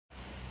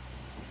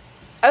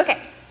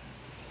Okay.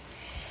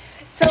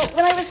 So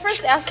when I was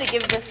first asked to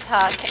give this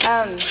talk,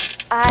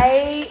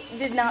 I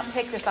did not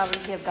pick the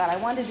sovereignty of God. I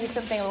wanted to do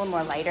something a little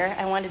more lighter.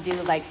 I wanted to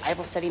do like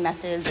Bible study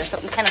methods or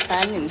something kind of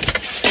fun and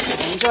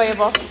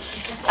enjoyable.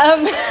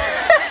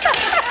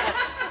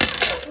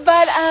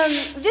 But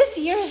this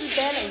year has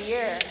been a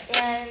year,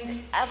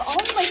 and of all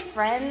of my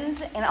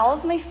friends and all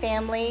of my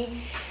family,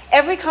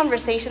 every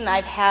conversation that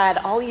I've had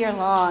all year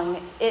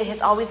long, it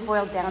has always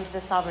boiled down to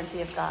the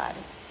sovereignty of God.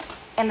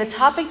 And the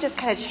topic just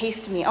kind of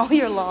chased me all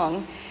year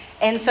long.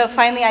 And so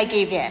finally I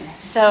gave in.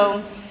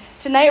 So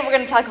tonight we're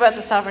going to talk about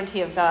the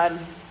sovereignty of God.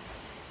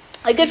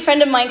 A good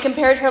friend of mine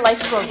compared her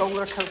life to a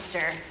roller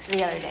coaster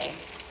the other day.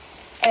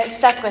 And it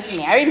stuck with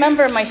me. I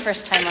remember my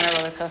first time on a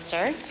roller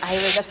coaster. I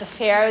was at the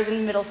fair. I was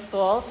in middle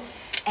school.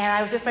 And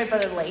I was with my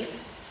brother Leif.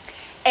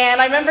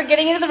 And I remember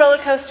getting into the roller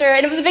coaster.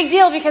 And it was a big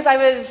deal because I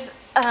was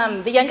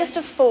the youngest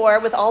of four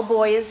with all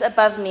boys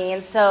above me.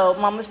 And so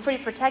Mom was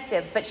pretty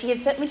protective. But she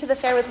had sent me to the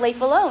fair with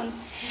Leif alone.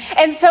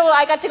 And so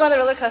I got to go on the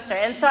roller coaster.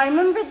 And so I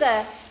remember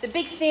the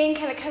big thing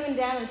kind of coming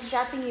down and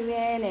strapping you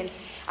in. And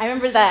I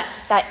remember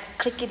that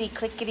clickety,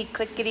 clickety,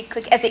 clickety,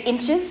 click as it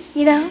inches,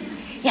 you know?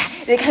 Yeah,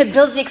 it kind of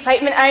builds the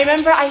excitement. I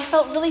remember I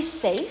felt really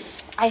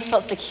safe. I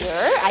felt secure.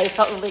 I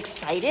felt really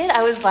excited.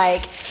 I was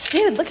like,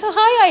 dude, look how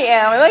high I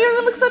am. Like,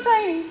 everyone looks so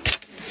tiny.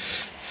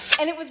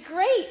 And it was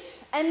great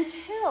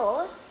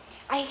until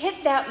I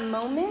hit that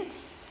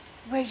moment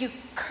where you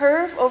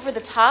curve over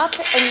the top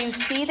and you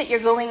see that you're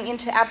going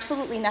into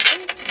absolutely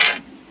nothing.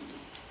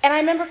 And I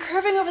remember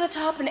curving over the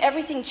top and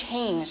everything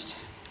changed.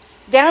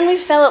 Down we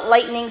fell at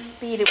lightning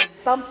speed. It was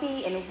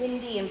bumpy and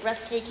windy and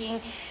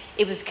breathtaking.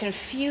 It was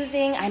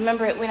confusing. I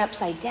remember it went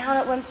upside down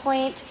at one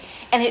point,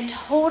 and it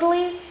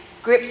totally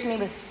gripped me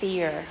with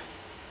fear.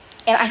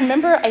 And I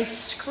remember I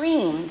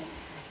screamed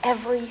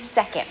every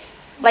second.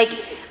 Like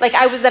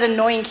I was that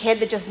annoying kid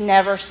that just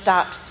never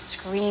stopped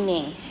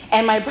screaming.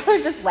 And my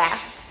brother just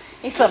laughed.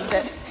 He loved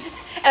it.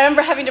 And I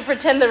remember having to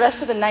pretend the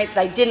rest of the night that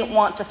I didn't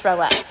want to throw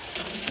up.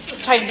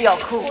 Trying to be all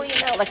cool,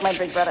 like my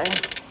big brother.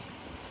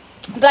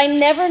 But I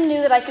never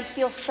knew that I could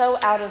feel so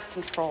out of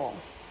control.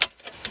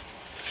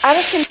 Out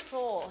of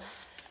control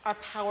are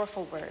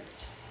powerful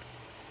words.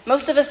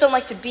 Most of us don't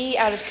like to be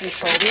out of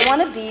control. We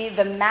want to be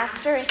the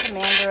master and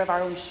commander of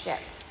our own ship.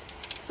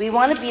 We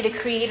want to be the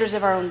creators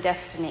of our own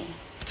destiny.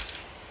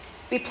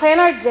 We plan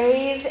our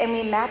days and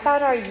we map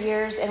out our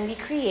years and we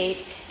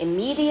create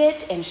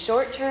immediate and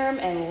short-term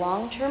and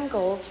long-term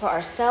goals for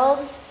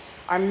ourselves,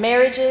 our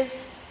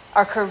marriages,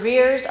 our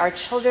careers, our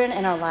children,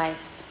 and our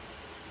lives.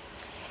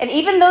 And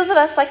even those of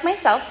us like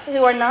myself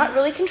who are not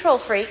really control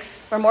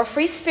freaks, we're more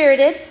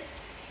free-spirited,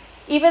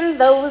 even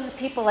those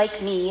people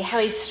like me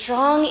have a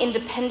strong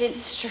independent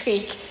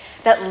streak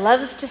that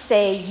loves to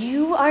say,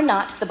 you are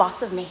not the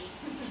boss of me.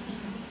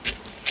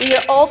 We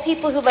are all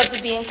people who love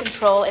to be in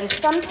control, and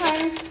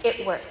sometimes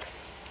it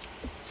works.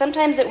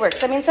 Sometimes it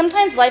works. I mean,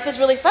 sometimes life is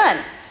really fun.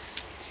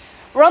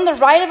 We're on the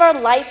ride of our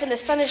life, and the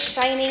sun is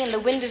shining, and the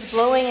wind is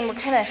blowing, and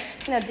we're kind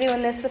of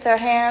doing this with our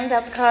hand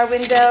out the car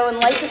window, and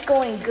life is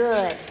going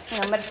good,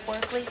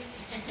 metaphorically.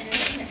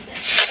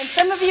 And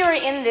some of you are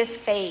in this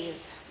phase.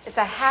 It's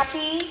a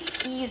happy,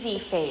 easy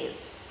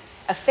phase.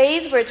 A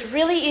phase where it's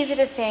really easy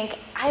to think,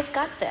 I've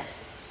got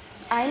this.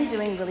 I'm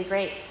doing really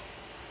great.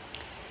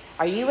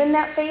 Are you in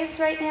that phase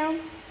right now?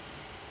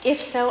 If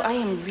so, I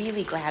am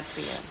really glad for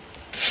you.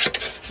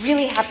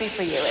 Really happy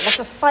for you. That's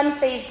a fun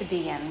phase to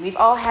be in. We've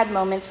all had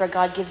moments where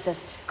God gives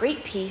us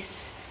great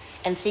peace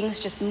and things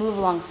just move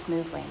along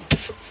smoothly.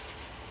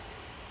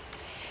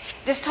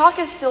 This talk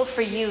is still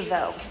for you,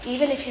 though,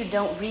 even if you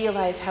don't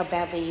realize how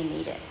badly you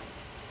need it.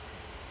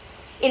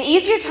 In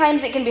easier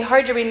times, it can be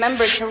hard to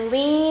remember to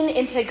lean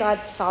into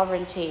God's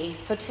sovereignty.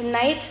 So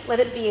tonight, let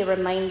it be a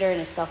reminder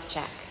and a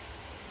self-check.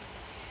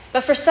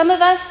 But for some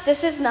of us,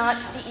 this is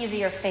not the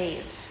easier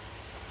phase,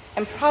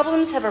 and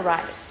problems have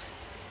arisen.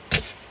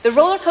 The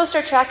roller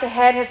coaster track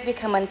ahead has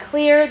become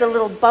unclear, the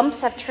little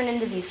bumps have turned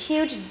into these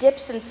huge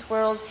dips and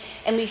swirls,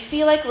 and we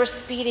feel like we're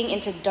speeding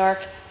into dark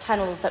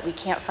tunnels that we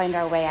can't find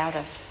our way out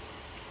of.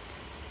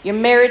 Your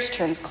marriage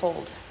turns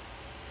cold.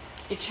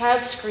 Your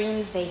child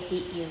screams they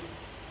hate you.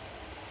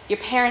 Your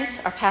parents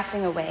are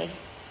passing away.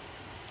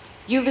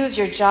 You lose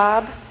your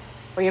job,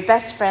 or your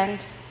best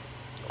friend,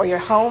 or your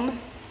home,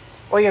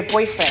 or your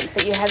boyfriend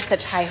that you had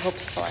such high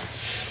hopes for.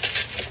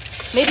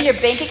 Maybe your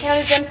bank account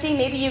is empty.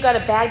 Maybe you got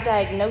a bad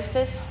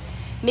diagnosis.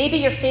 Maybe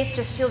your faith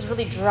just feels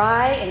really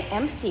dry and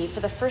empty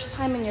for the first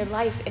time in your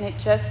life, and it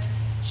just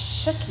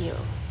shook you.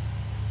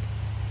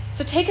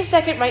 So take a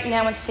second right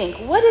now and think,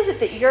 what is it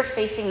that you're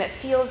facing that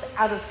feels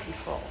out of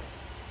control?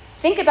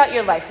 Think about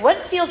your life.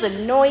 What feels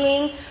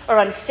annoying or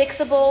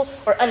unfixable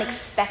or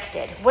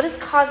unexpected? What is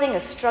causing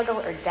a struggle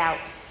or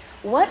doubt?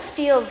 What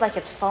feels like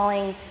it's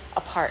falling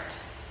apart?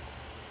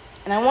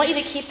 And I want you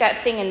to keep that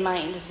thing in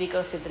mind as we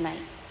go through the night.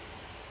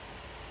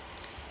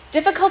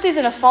 Difficulties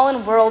in a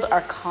fallen world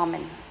are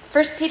common.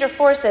 1 Peter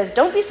 4 says,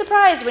 don't be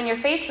surprised when you're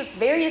faced with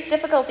various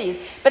difficulties,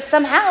 but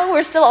somehow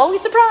we're still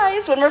always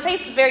surprised when we're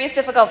faced with various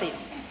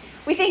difficulties.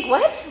 We think,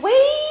 what? Wait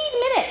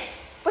a minute.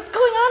 What's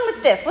going on with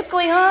about this? What's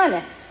going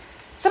on?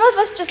 Some of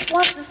us just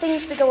want the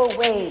things to go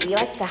away. We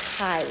like to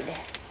hide.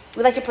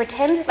 We like to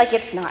pretend like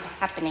it's not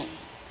happening.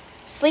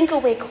 Slink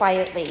away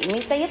quietly, and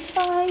we say, it's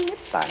fine,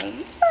 it's fine,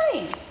 it's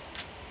fine.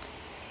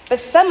 But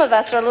some of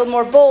us are a little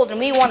more bold, and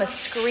we want to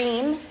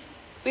scream.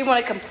 We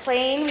want to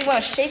complain. We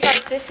want to shake our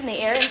fists in the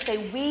air and say,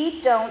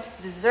 we don't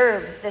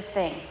deserve this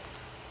thing.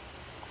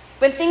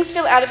 When things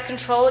feel out of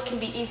control, it can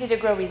be easy to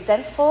grow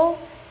resentful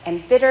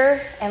and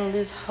bitter and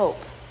lose hope.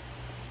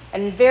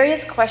 And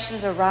various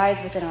questions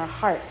arise within our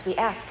hearts. We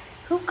ask,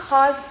 who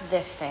caused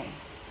this thing?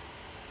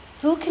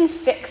 Who can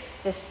fix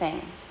this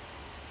thing?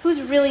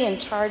 Who's really in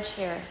charge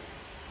here?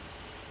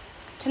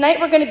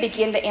 Tonight we're going to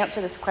begin to answer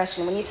this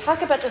question. When you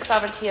talk about the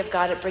sovereignty of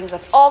God, it brings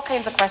up all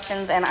kinds of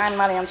questions, and I'm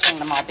not answering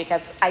them all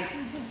because I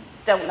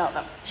don't know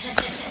them.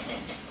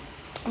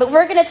 But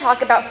we're going to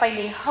talk about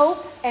finding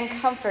hope and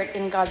comfort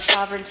in God's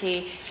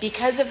sovereignty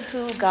because of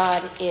who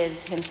God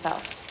is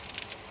himself.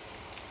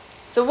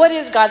 So what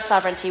is God's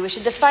sovereignty? We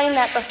should define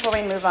that before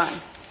we move on.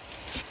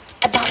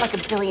 I bought like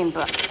 1 billion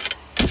books.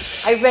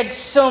 I read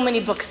so many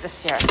books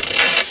this year.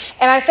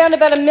 And I found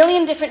about 1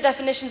 million different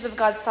definitions of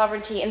God's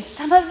sovereignty, and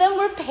some of them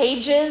were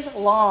pages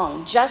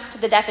long,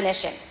 just the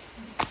definition.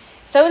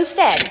 So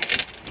instead,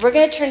 we're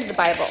going to turn to the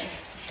Bible.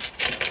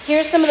 Here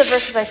are some of the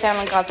verses I found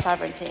on God's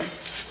sovereignty.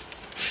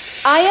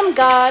 I am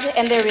God,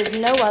 and there is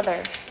no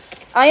other.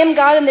 I am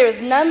God, and there is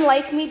none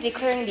like me,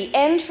 declaring the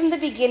end from the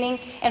beginning,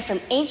 and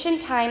from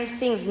ancient times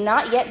things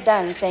not yet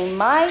done, saying,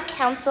 my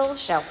counsel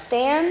shall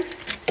stand,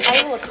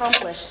 I will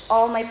accomplish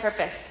all my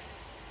purpose.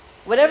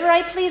 Whatever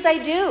I please, I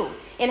do,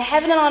 in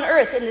heaven and on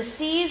earth, in the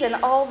seas and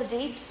all the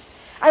deeps.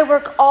 I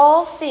work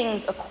all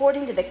things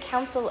according to the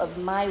counsel of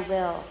my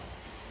will.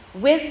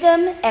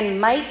 Wisdom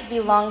and might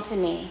belong to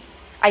me.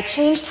 I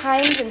change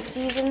times and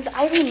seasons.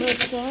 I remove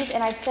kings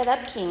and I set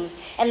up kings.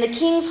 And the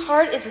king's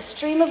heart is a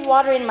stream of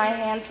water in my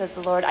hand, says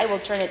the Lord. I will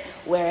turn it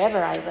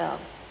wherever I will.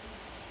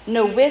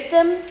 No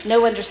wisdom,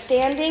 no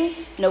understanding,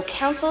 no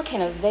counsel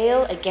can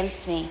avail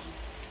against me.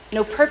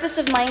 No purpose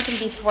of mine can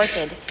be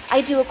thwarted. I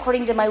do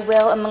according to my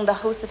will among the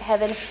hosts of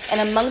heaven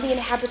and among the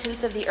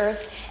inhabitants of the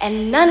earth,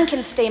 and none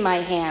can stay my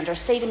hand or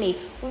say to me,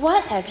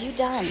 what have you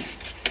done?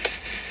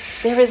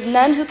 There is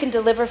none who can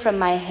deliver from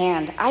my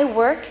hand. I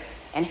work,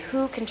 and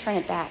who can turn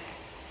it back?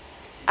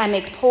 I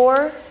make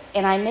poor,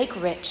 and I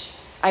make rich.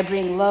 I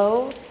bring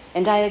low,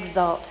 and I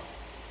exalt.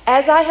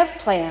 As I have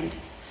planned,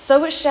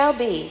 so it shall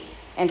be,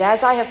 and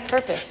as I have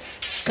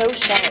purposed, so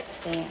shall it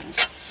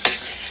stand.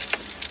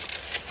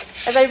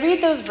 As I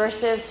read those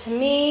verses, to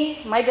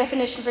me, my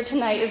definition for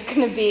tonight is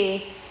going to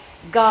be,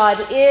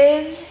 God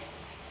is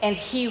and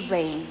he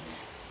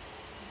reigns.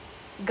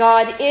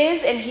 God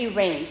is and he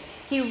reigns.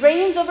 He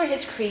reigns over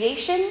his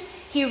creation.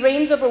 He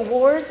reigns over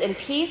wars and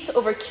peace,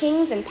 over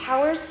kings and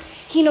powers.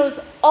 He knows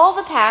all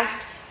the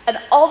past and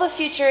all the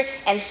future,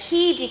 and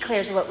he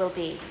declares what will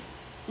be.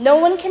 No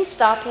one can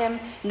stop him.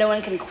 No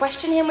one can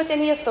question him with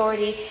any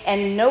authority,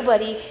 and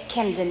nobody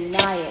can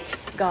deny it.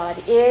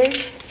 God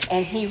is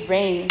and he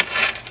reigns.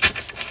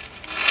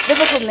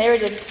 Biblical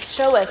narratives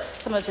show us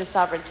some of his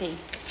sovereignty.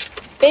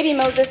 Baby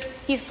Moses,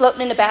 he's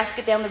floating in a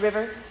basket down the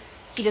river.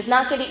 He does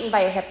not get eaten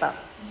by a hippo.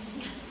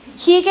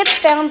 He gets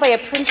found by a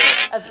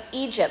princess of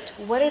Egypt.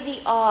 What are the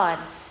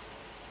odds?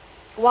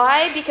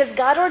 Why? Because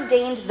God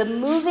ordained the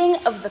moving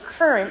of the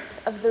currents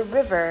of the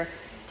river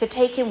to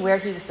take him where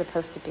he was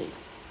supposed to be.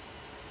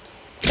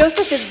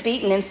 Joseph is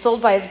beaten and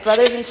sold by his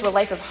brothers into a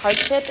life of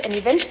hardship and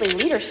eventually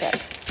leadership.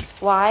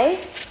 Why?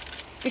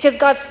 Because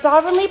God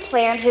sovereignly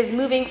planned his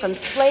moving from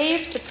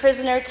slave to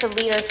prisoner to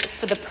leader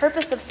for the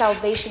purpose of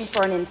salvation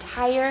for an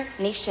entire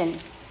nation.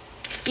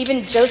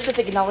 Even Joseph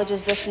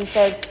acknowledges this and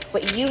says,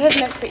 what you have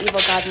meant for evil,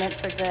 God meant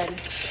for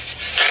good.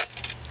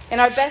 And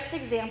our best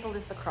example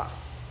is the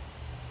cross.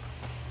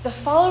 The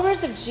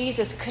followers of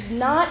Jesus could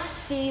not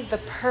see the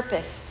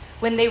purpose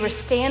when they were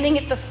standing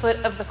at the foot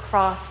of the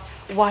cross,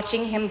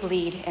 watching him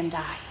bleed and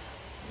die.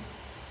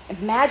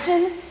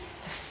 Imagine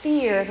the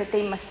fear that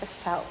they must have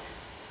felt.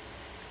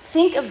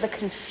 Think of the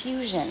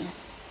confusion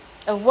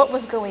of what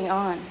was going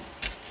on.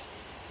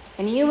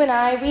 And you and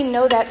I, we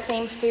know that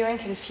same fear and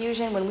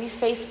confusion when we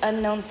face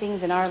unknown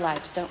things in our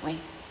lives, don't we?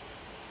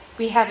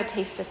 We have a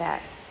taste of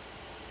that.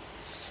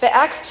 But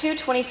Acts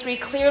 2:23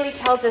 clearly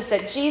tells us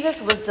that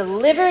Jesus was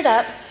delivered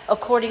up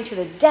according to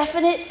the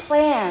definite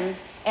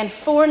plans and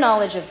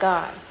foreknowledge of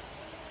God.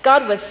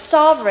 God was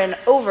sovereign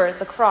over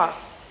the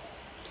cross.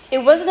 It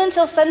wasn't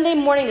until Sunday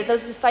morning that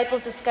those disciples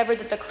discovered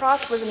that the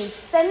cross was an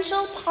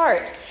essential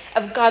part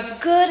of God's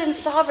good and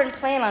sovereign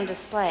plan on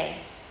display.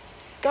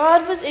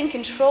 God was in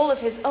control of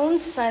his own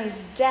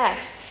son's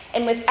death,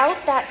 and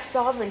without that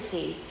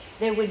sovereignty,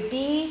 there would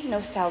be no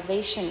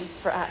salvation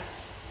for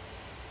us.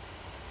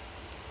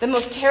 The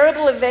most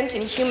terrible event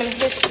in human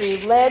history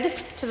led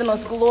to the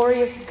most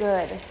glorious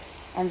good,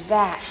 and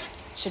that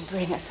should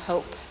bring us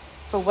hope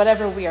for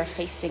whatever we are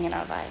facing in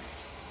our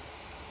lives.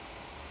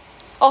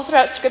 All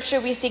throughout Scripture,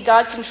 we see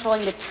God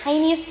controlling the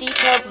tiniest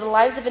details of the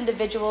lives of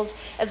individuals,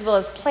 as well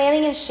as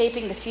planning and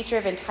shaping the future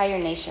of entire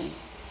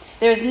nations.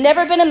 There's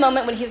never been a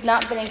moment when he's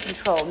not been in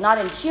control, not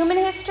in human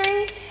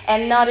history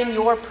and not in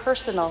your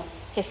personal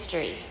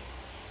history.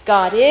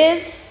 God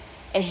is,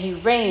 and he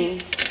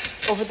reigns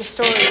over the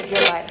story of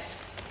your life.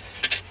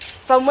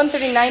 Psalm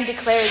 139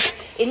 declares,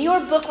 "In your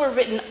book were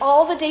written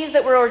all the days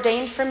that were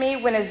ordained for me,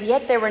 when as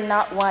yet there were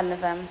not one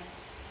of them."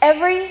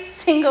 Every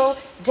single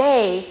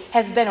day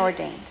has been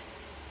ordained.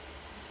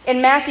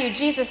 In Matthew,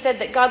 Jesus said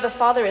that God the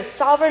Father is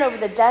sovereign over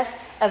the death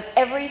of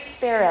every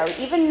sparrow,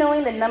 even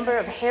knowing the number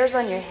of hairs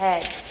on your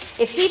head.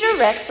 If he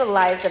directs the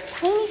lives of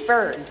tiny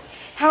birds,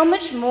 how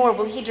much more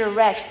will he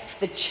direct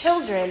the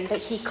children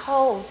that he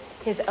calls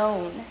his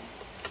own?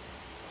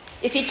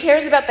 If he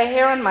cares about the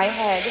hair on my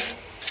head,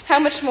 how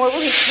much more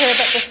will he care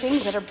about the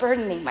things that are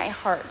burdening my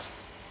heart?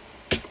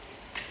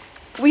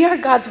 We are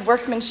God's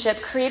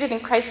workmanship, created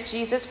in Christ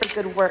Jesus for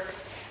good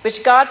works,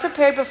 which God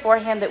prepared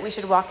beforehand that we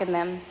should walk in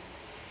them.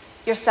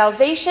 Your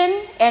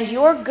salvation and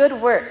your good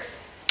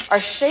works are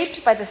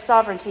shaped by the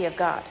sovereignty of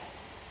God.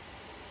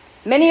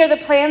 Many are the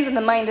plans in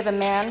the mind of a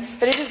man,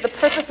 but it is the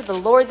purpose of the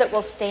Lord that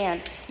will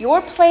stand.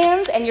 Your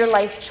plans and your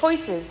life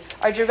choices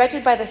are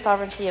directed by the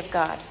sovereignty of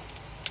God.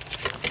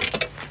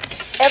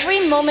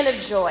 Every moment of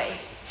joy,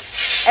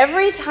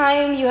 every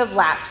time you have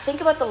laughed,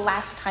 think about the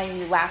last time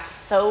you laughed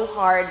so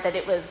hard that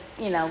it was,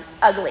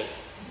 ugly.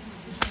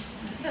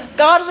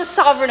 God was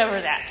sovereign over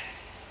that.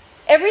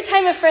 Every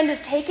time a friend has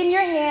taken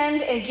your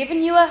hand and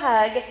given you a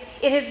hug,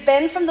 it has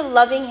been from the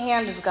loving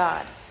hand of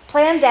God,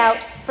 planned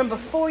out from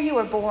before you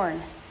were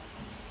born.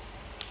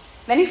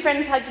 Many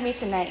friends hugged me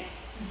tonight.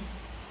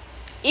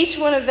 Each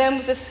one of them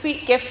was a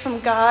sweet gift from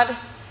God.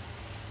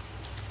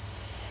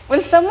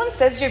 When someone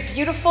says you're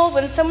beautiful,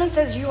 when someone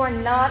says you are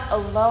not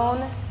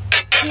alone,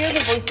 hear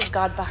the voice of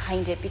God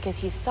behind it, because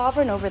he's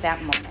sovereign over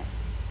that moment.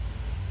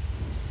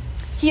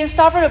 He is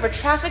sovereign over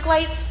traffic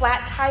lights,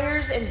 flat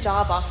tires, and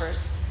job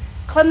offers,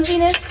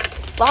 clumsiness,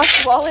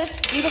 lost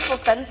wallets, beautiful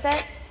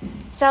sunsets,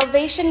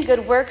 salvation,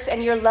 good works,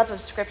 and your love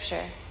of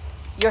Scripture.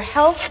 Your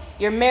health,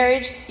 your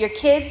marriage, your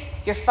kids,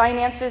 your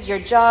finances, your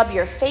job,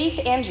 your faith,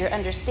 and your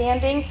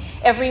understanding.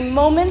 Every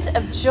moment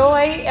of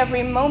joy,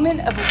 every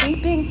moment of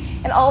weeping,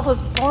 and all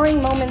those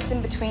boring moments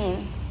in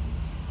between.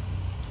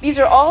 These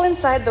are all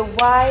inside the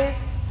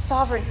wise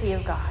sovereignty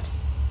of God.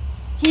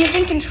 He is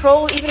in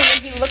control even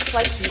when he looks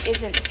like he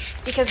isn't,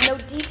 because no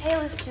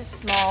detail is too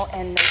small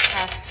and no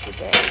task too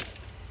big.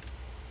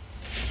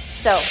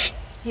 So,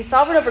 he's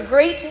sovereign over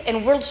great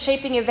and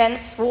world-shaping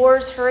events,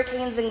 wars,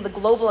 hurricanes, and the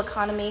global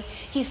economy.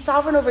 He's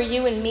sovereign over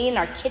you and me in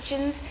our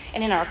kitchens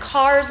and in our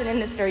cars and in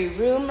this very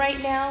room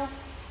right now.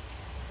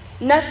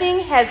 Nothing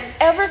has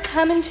ever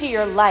come into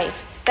your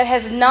life that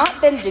has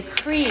not been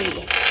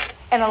decreed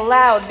and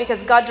allowed,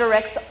 because God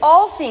directs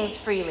all things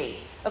freely,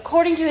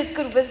 according to his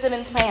good wisdom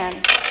and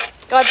plan.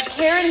 God's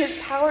care and his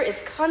power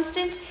is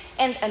constant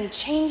and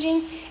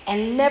unchanging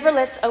and never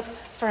lets up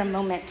for a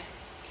moment.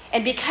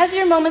 And because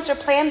your moments are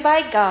planned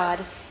by God,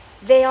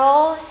 they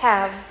all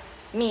have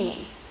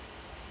meaning.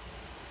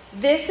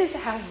 This is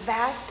how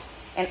vast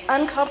and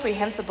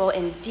incomprehensible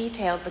and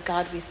detailed the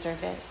God we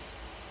serve is.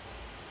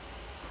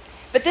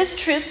 But this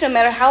truth, no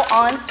matter how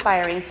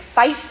awe-inspiring,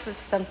 fights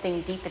with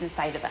something deep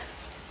inside of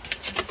us.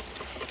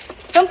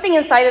 Something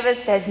inside of us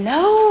says,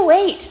 no,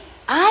 wait,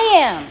 I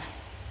am,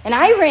 and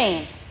I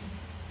reign.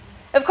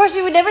 Of course,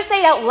 we would never say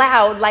it out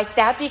loud like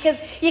that, because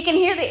you can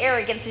hear the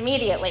arrogance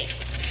immediately.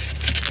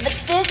 But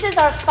this is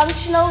our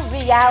functional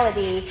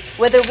reality,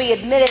 whether we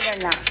admit it or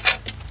not.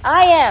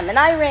 I am, and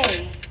I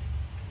reign.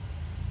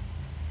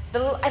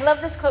 I love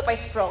this quote by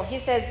Sproul. He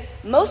says,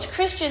 most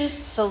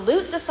Christians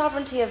salute the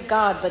sovereignty of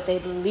God, but they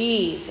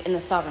believe in the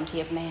sovereignty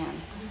of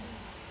man.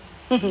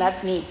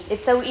 That's me.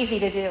 It's so easy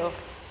to do.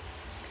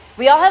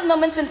 We all have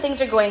moments when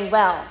things are going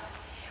well.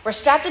 We're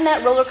strapped in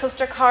that roller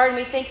coaster car and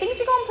we think, things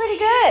are going pretty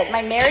good.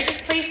 My marriage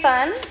is pretty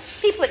fun.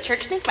 People at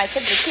church think my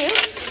kids are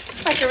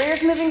cute. My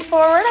career's moving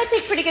forward. I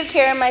take pretty good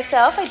care of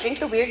myself. I drink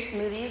the weird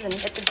smoothies and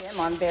hit the gym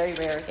on very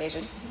rare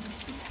occasion.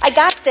 I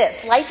got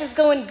this. Life is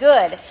going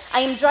good. I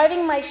am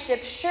driving my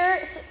ship sure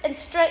and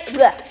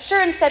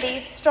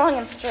steady, strong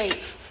and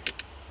straight.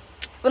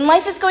 When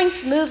life is going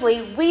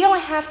smoothly, we don't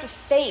have to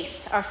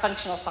face our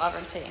functional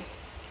sovereignty.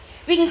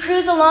 We can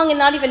cruise along and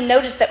not even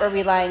notice that we're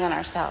relying on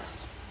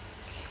ourselves.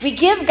 We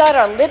give God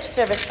our lip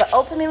service, but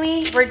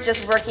ultimately we're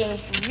just working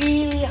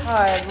really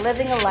hard,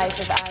 living a life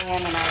of I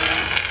am and I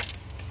am.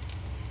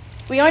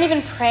 We aren't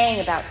even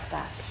praying about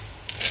stuff,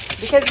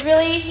 because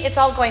really it's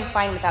all going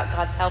fine without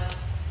God's help.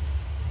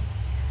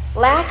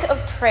 Lack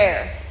of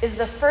prayer is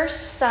the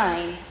first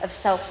sign of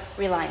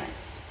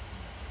self-reliance.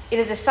 It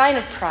is a sign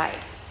of pride,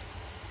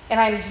 and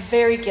I'm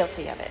very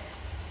guilty of it.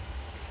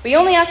 We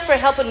only ask for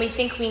help when we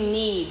think we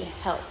need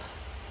help.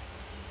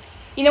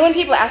 You know, when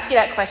people ask you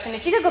that question,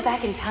 if you could go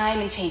back in time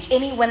and change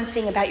any one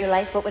thing about your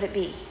life, what would it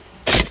be?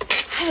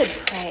 I would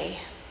pray.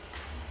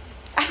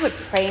 I would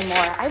pray more.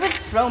 I would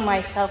throw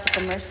myself at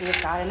the mercy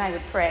of God, and I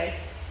would pray.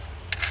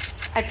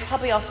 I'd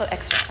probably also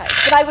exercise,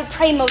 but I would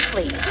pray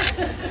mostly.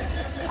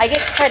 I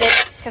get credit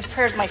because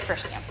prayer is my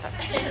first answer.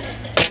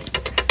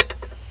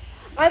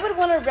 I would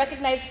want to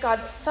recognize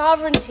God's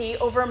sovereignty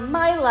over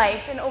my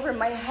life and over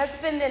my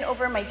husband and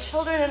over my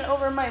children and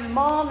over my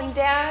mom and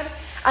dad.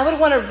 I would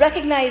want to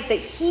recognize that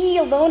He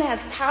alone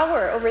has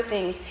power over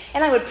things,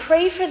 and I would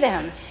pray for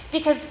them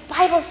because the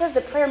Bible says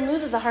that prayer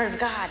moves the heart of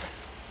God.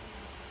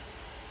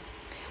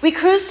 We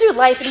cruise through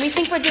life and we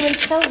think we're doing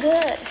so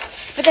good,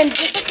 but then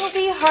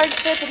difficulty,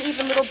 hardship, and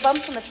even little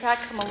bumps on the track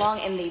come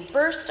along and they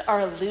burst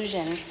our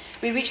illusion.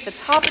 We reach the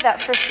top of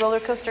that first roller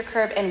coaster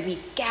curve and we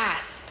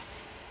gasp.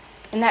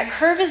 And that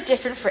curve is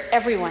different for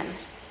everyone.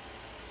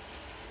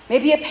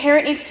 Maybe a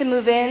parent needs to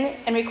move in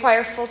and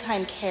require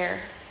full-time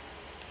care.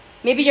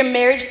 Maybe your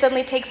marriage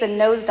suddenly takes a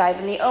nosedive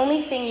and the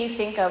only thing you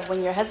think of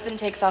when your husband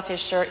takes off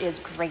his shirt is,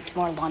 great,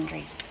 more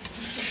laundry.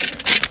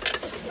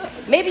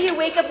 Maybe you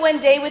wake up one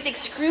day with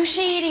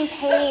excruciating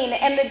pain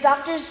and the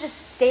doctors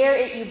just stare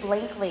at you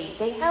blankly.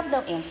 They have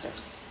no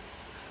answers.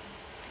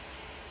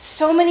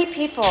 So many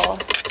people,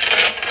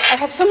 I've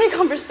had so many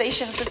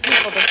conversations with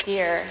people this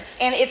year,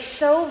 and it's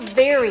so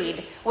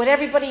varied what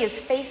everybody is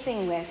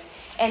facing with,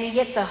 and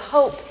yet the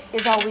hope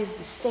is always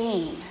the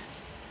same.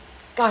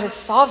 God is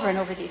sovereign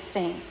over these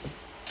things.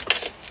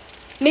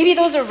 Maybe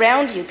those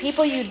around you,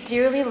 people you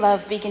dearly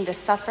love, begin to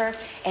suffer,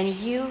 and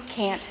you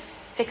can't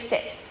fix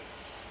it.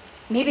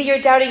 Maybe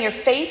you're doubting your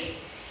faith.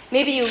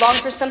 Maybe you long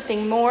for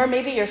something more.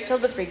 Maybe you're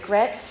filled with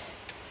regrets,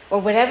 or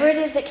whatever it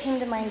is that came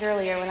to mind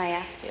earlier when I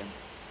asked you.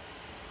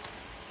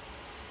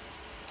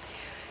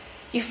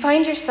 You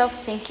find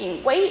yourself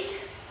thinking,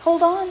 wait,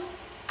 hold on.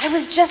 I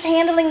was just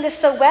handling this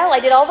so well. I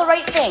did all the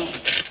right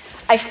things.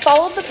 I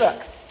followed the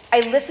books.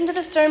 I listened to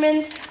the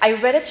sermons. I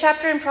read a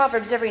chapter in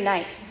Proverbs every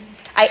night.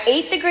 I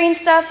ate the green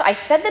stuff. I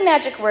said the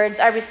magic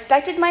words. I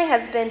respected my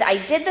husband. I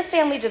did the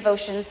family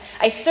devotions.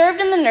 I served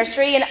in the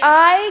nursery, and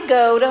I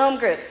go to home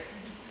group.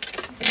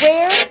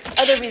 Where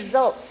are the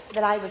results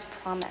that I was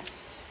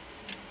promised?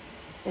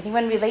 Does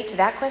anyone relate to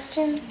that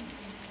question?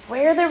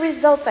 Where are the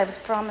results I was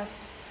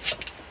promised?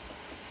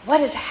 What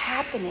is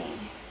happening?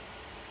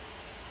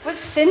 What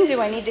sin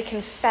do I need to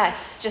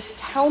confess? Just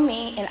tell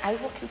me, and I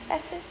will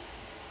confess it.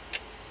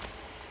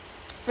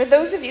 For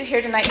those of you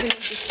here tonight who need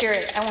to hear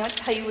it, I want to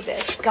tell you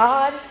this.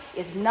 God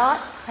is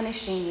not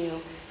punishing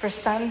you for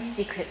some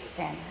secret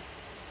sin.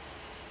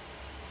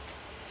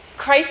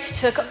 Christ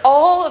took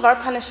all of our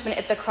punishment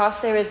at the cross.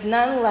 There is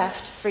none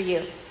left for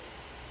you.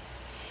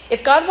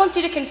 If God wants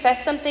you to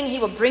confess something, He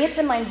will bring it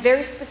to mind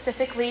very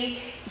specifically.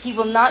 He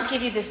will not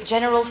give you this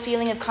general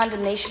feeling of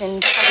condemnation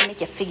and try to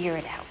make you figure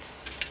it out.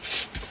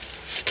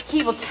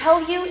 He will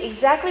tell you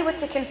exactly what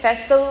to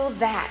confess so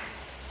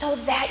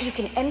that you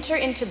can enter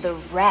into the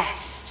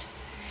rest.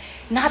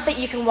 Not that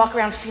you can walk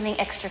around feeling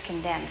extra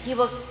condemned. He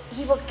will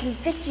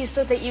convict you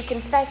so that you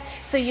confess,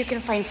 so you can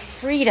find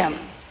freedom.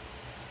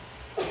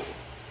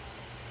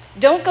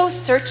 Don't go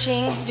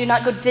searching. Do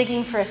not go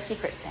digging for a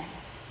secret sin.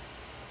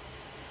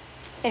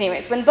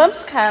 Anyways, when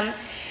bumps come,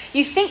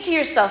 you think to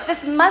yourself,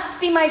 this must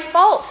be my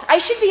fault. I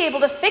should be able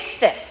to fix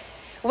this.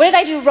 What did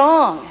I do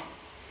wrong?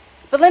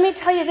 But let me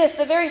tell you this,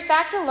 the very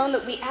fact alone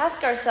that we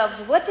ask ourselves,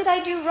 what did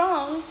I do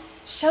wrong,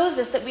 shows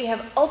us that we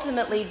have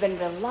ultimately been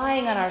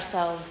relying on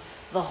ourselves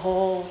the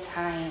whole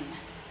time.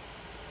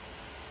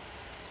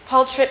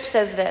 Paul Tripp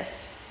says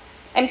this,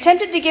 I'm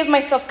tempted to give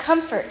myself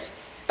comfort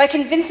by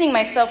convincing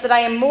myself that I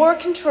am more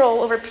control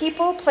over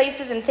people,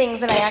 places, and things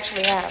than I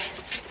actually have.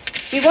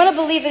 We want to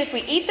believe that if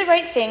we eat the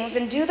right things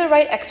and do the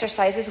right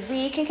exercises,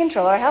 we can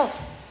control our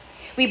health.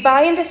 We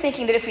buy into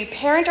thinking that if we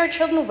parent our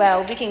children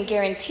well, we can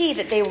guarantee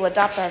that they will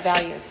adopt our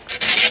values.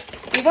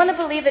 We want to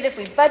believe that if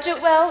we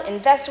budget well,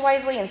 invest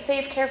wisely, and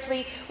save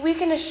carefully, we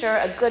can assure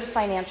a good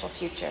financial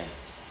future.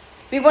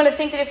 We want to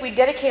think that if we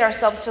dedicate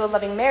ourselves to a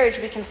loving marriage,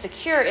 we can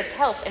secure its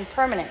health and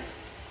permanence.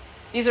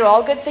 These are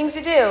all good things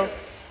to do,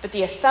 but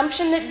the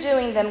assumption that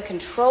doing them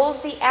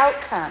controls the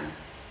outcome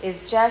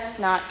is just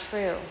not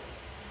true.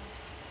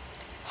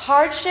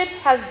 Hardship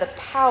has the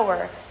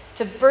power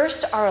to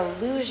burst our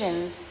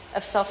illusions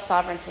of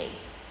self-sovereignty.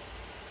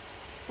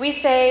 We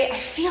say, I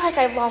feel like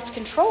I've lost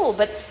control,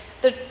 but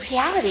the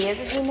reality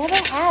is we never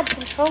had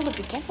control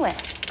to begin with.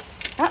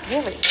 Not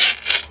really.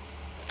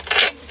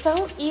 It's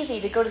so easy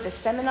to go to the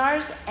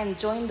seminars and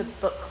join the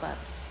book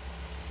clubs.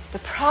 The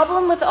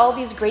problem with all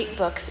these great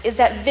books is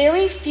that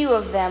very few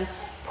of them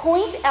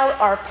point out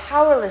our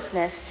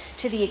powerlessness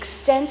to the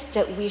extent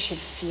that we should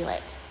feel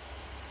it.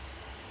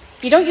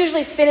 You don't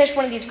usually finish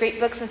one of these great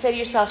books and say to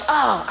yourself,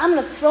 I'm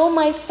going to throw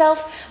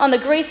myself on the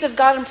grace of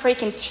God and pray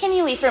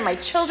continually for my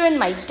children,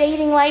 my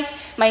dating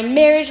life, my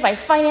marriage, my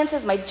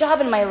finances, my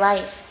job, and my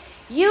life.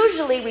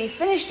 Usually we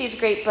finish these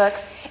great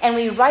books and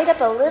we write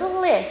up a little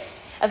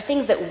list of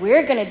things that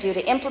we're going to do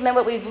to implement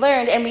what we've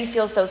learned, and we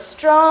feel so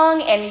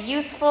strong and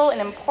useful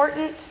and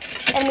important,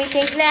 and we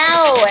think,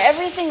 now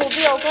everything will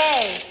be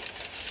okay.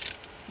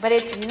 But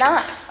it's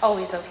not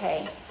always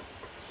okay.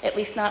 At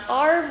least not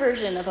our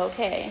version of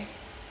okay.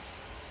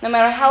 No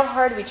matter how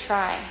hard we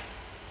try.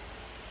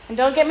 And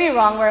don't get me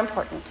wrong, we're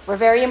important. We're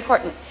very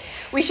important.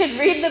 We should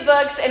read the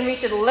books and we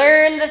should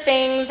learn the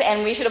things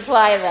and we should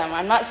apply them.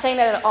 I'm not saying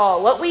that at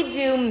all. What we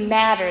do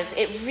matters.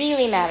 It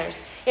really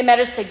matters. It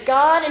matters to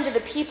God and to the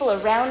people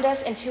around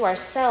us and to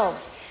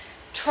ourselves.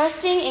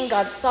 Trusting in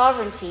God's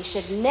sovereignty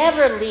should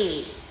never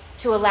lead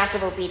to a lack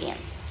of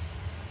obedience.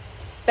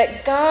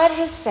 But God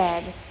has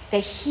said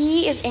that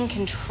he is in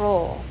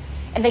control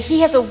and that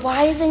he has a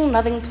wise and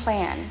loving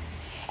plan.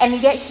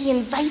 And yet he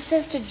invites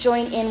us to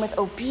join in with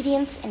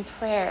obedience and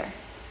prayer.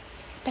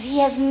 But he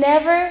has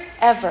never,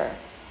 ever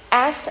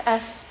asked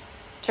us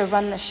to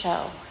run the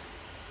show.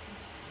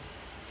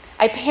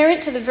 I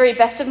parent to the very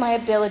best of my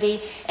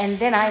ability, and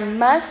then I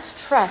must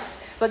trust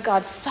what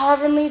God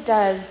sovereignly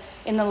does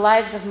in the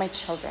lives of my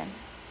children.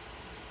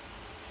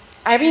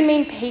 I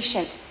remain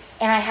patient,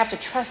 and I have to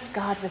trust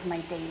God with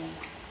my dating.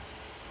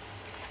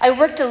 I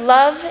work to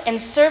love and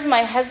serve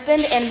my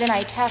husband, and then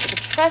I have to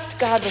trust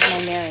God with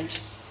my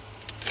marriage.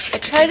 I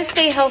try to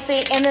stay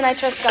healthy, and then I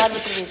trust God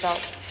with the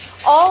results.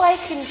 All I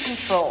can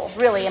control,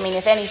 really,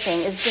 if anything,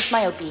 is just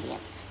my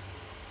obedience.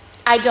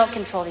 I don't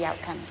control the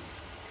outcomes.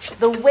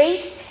 The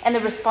weight and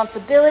the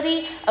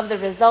responsibility of the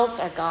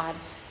results are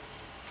God's.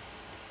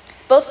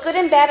 Both good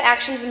and bad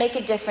actions make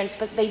a difference,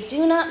 but they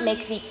do not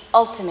make the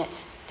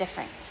ultimate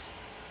difference.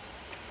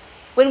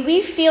 When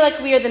we feel like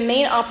we are the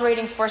main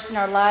operating force in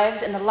our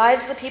lives and the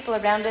lives of the people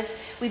around us,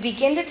 we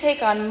begin to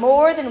take on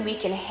more than we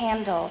can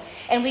handle,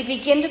 and we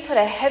begin to put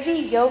a heavy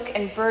yoke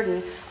and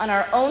burden on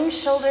our own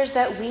shoulders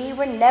that we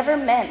were never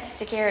meant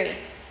to carry.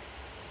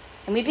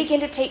 And we begin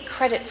to take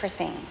credit for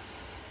things,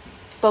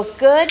 both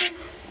good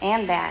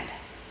and bad.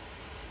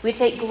 We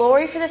take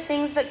glory for the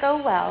things that go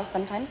well,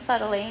 sometimes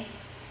subtly,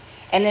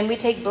 and then we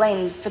take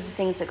blame for the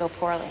things that go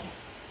poorly.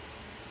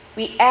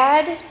 We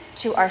add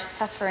to our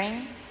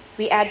suffering.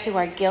 We add to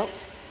our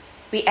guilt.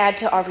 We add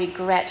to our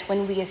regret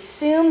when we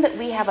assume that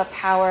we have a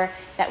power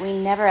that we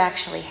never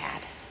actually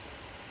had.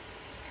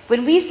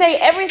 When we say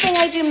everything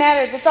I do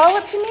matters, it's all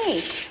up to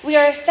me, we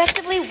are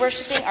effectively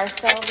worshiping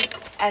ourselves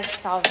as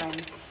sovereign,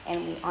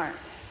 and we aren't.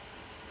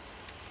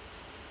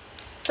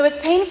 So it's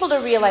painful to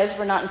realize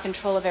we're not in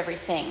control of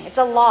everything. It's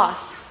a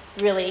loss,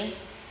 really,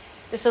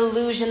 this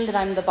illusion that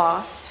I'm the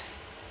boss.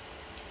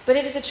 But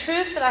it is a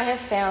truth that I have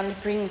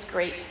found brings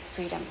great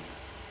freedom.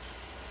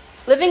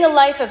 Living a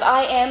life of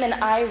I am and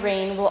I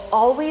reign will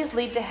always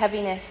lead to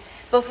heaviness,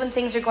 both when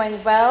things are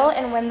going well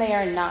and when they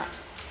are not.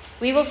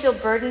 We will feel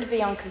burdened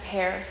beyond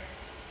compare.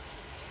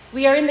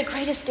 We are in the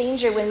greatest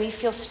danger when we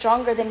feel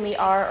stronger than we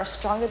are or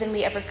stronger than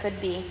we ever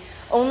could be.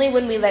 Only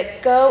when we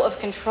let go of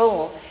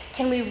control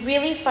can we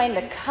really find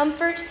the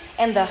comfort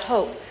and the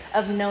hope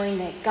of knowing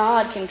that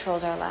God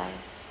controls our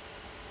lives.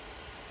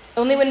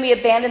 Only when we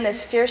abandon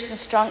this fierce and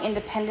strong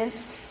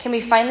independence can we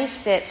finally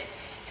sit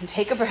and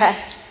take a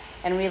breath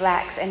and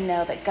relax and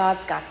know that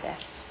God's got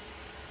this.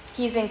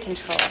 He's in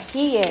control.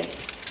 He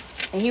is,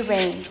 and he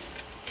reigns.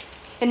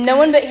 And no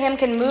one but him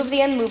can move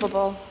the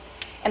unmovable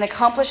and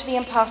accomplish the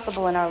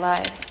impossible in our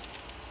lives.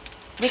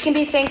 We can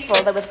be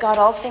thankful that with God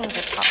all things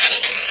are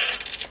possible.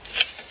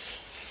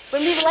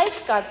 When we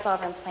like God's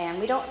sovereign plan,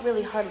 we don't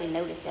really hardly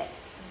notice it.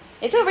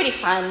 It's already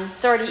fun.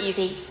 It's already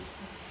easy.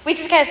 We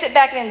just kind of sit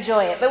back and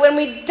enjoy it. But when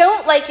we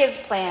don't like his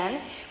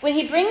plan, when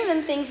he brings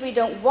in things we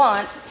don't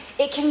want,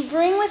 it can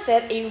bring with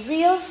it a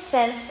real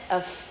sense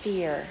of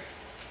fear.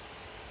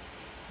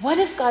 What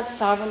if God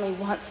sovereignly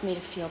wants me to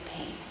feel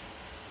pain?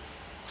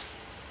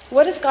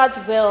 What if God's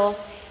will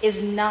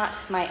is not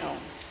my own?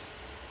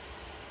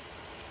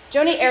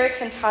 Joni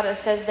Eareckson Tada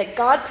says that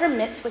God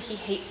permits what he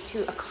hates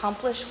to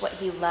accomplish what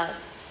he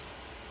loves.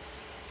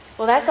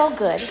 Well, that's all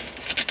good.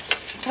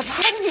 But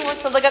part of me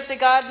wants to look up to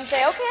God and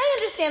say, okay, I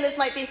understand this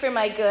might be for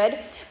my good,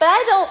 but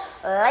I don't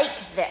like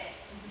this.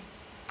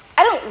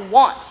 I don't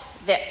want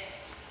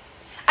this.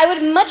 I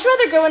would much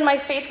rather grow in my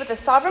faith with a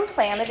sovereign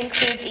plan that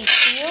includes a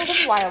field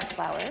of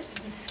wildflowers,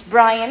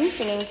 Brian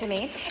singing to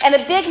me, and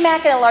a Big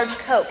Mac and a large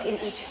Coke in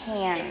each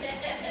hand.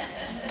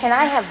 Can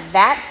I have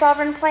that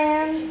sovereign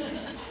plan?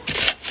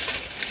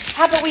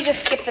 How about we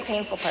just skip the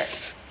painful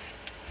parts?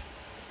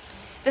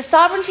 The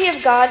sovereignty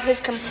of God, his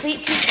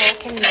complete control,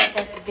 can make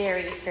us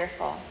very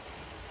fearful.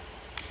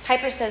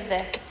 Piper says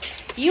this: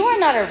 you are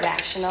not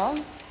irrational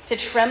to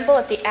tremble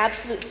at the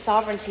absolute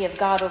sovereignty of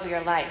God over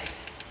your life.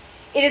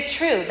 It is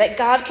true that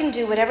God can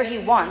do whatever he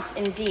wants.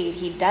 Indeed,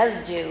 he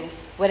does do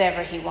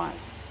whatever he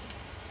wants.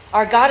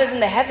 Our God is in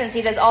the heavens.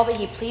 He does all that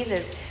he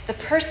pleases. The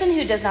person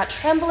who does not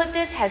tremble at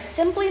this has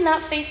simply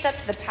not faced up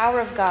to the power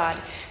of God,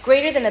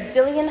 greater than 1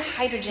 billion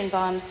hydrogen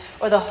bombs,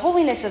 or the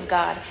holiness of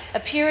God, a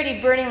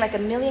purity burning like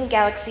 1,000,000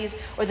 galaxies,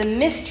 or the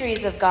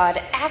mysteries of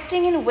God,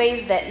 acting in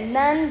ways that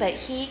none but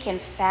he can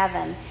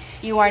fathom.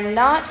 You are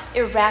not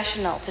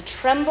irrational to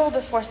tremble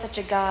before such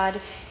a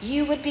God.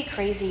 You would be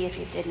crazy if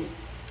you didn't.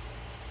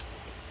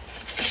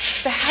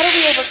 So how do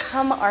we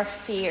overcome our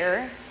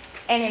fear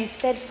and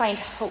instead find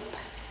hope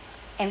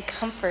and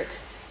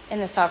comfort in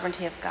the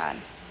sovereignty of God?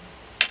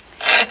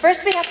 But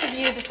first, we have to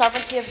view the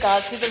sovereignty of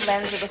God through the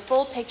lens of the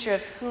full picture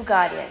of who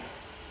God is.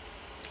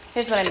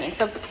 Here's what I mean.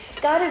 So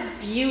God is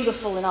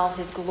beautiful in all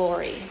his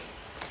glory.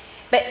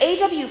 But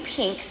A.W.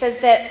 Pink says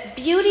that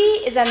beauty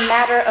is a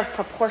matter of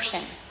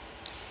proportion.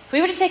 If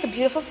we were to take a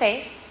beautiful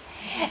face,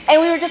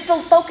 and we were just to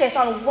focus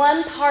on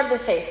one part of the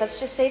face, let's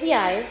just say the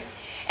eyes,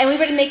 and we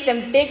were to make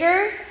them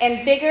bigger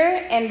and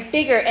bigger and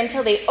bigger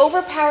until they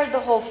overpowered the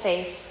whole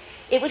face,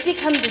 it would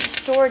become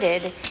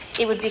distorted.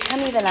 It would become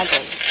even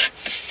ugly.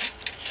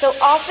 So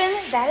often,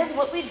 that is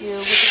what we do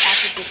with the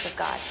attributes of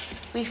God.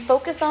 We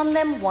focus on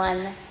them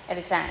one at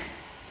a time.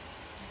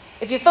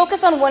 If you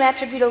focus on one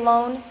attribute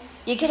alone,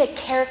 you get a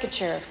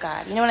caricature of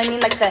God. You know what I mean?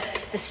 Like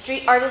the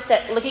street artists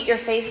that look at your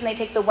face and they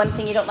take the one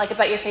thing you don't like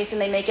about your face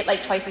and they make it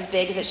like twice as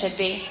big as it should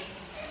be.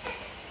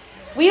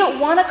 We don't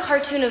want a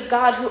cartoon of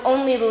God who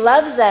only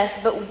loves us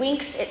but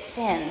winks at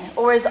sin,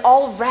 or is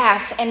all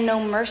wrath and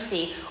no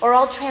mercy, or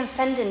all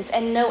transcendence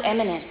and no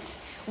eminence.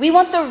 We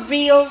want the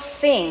real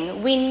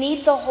thing. We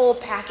need the whole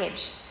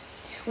package.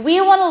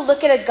 We want to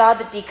look at a God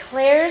that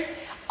declares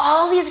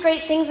all these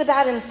great things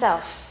about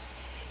himself.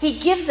 He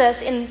gives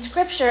us in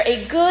Scripture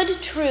a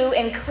good, true,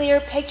 and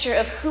clear picture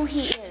of who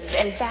he is,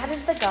 and that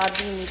is the God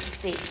we need to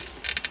see.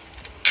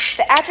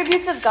 The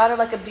attributes of God are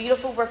like a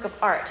beautiful work of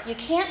art. You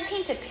can't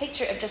paint a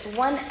picture of just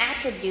one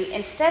attribute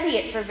and study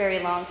it for very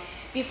long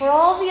before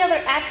all the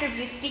other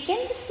attributes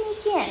begin to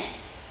sneak in.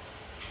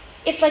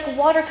 It's like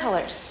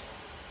watercolors.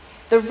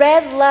 The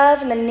red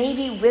love and the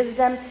navy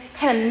wisdom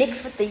kind of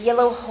mix with the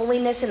yellow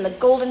holiness and the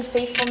golden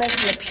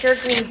faithfulness and the pure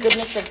green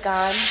goodness of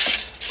God.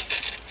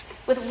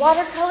 With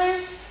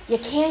watercolors, you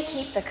can't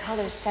keep the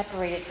colors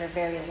separated for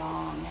very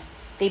long.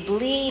 They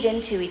bleed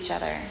into each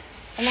other,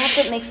 and that's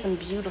what makes them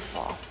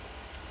beautiful.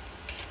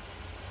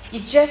 You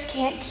just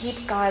can't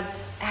keep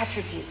God's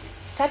attributes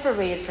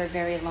separated for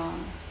very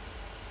long.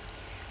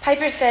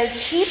 Piper says,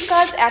 keep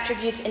God's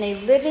attributes in a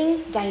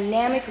living,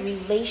 dynamic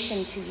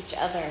relation to each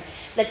other.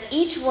 Let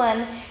each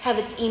one have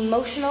its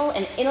emotional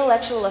and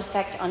intellectual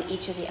effect on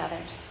each of the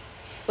others.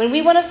 When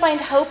we want to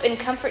find hope and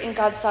comfort in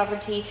God's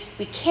sovereignty,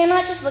 we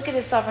cannot just look at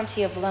his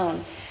sovereignty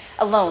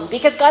alone,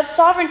 because God's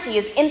sovereignty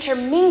is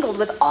intermingled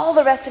with all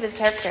the rest of his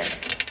character.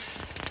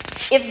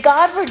 If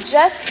God were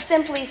just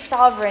simply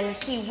sovereign,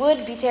 he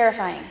would be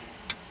terrifying.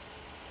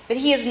 But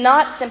he is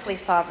not simply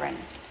sovereign.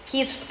 He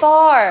is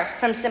far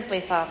from simply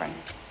sovereign.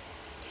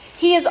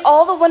 He is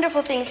all the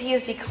wonderful things he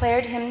has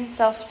declared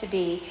himself to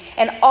be,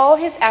 and all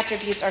his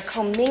attributes are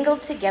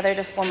commingled together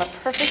to form a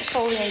perfect,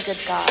 holy, and good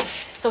God.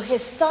 So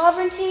his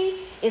sovereignty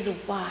is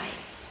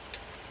wise.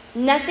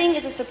 Nothing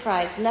is a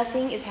surprise.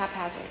 Nothing is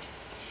haphazard.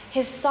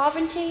 His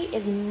sovereignty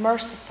is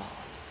merciful.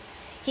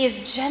 He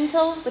is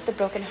gentle with the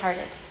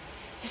brokenhearted.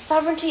 His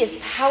sovereignty is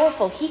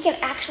powerful. He can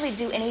actually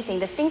do anything.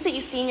 The things that you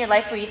see in your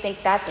life where you think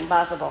that's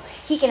impossible,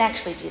 he can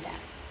actually do that.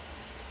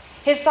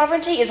 His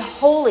sovereignty is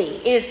holy.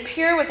 It is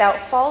pure without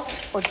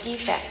fault or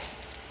defect.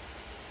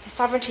 His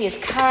sovereignty is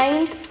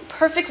kind,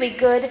 perfectly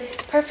good,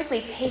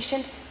 perfectly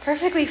patient,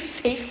 perfectly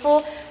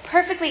faithful,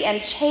 perfectly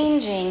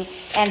unchanging,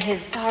 and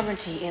his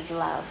sovereignty is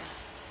love.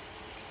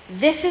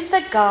 This is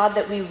the God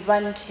that we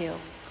run to.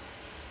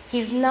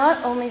 He's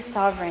not only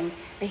sovereign,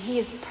 but he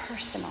is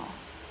personal.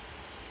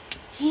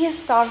 He is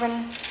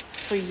sovereign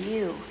for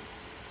you,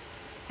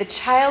 the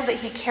child that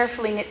he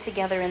carefully knit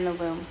together in the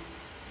womb.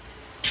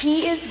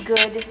 He is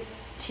good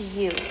to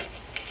you.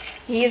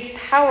 He is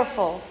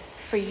powerful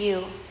for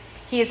you.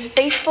 He is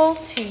faithful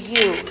to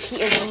you.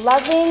 He is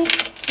loving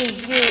to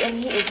you, and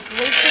he is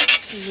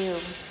gracious to you.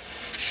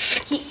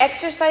 He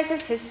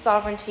exercises his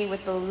sovereignty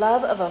with the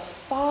love of a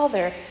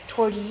father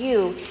toward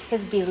you,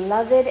 his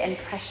beloved and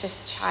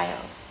precious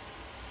child.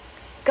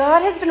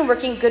 God has been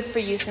working good for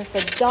you since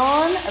the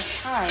dawn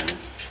of time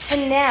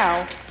to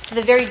now, to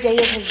the very day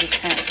of his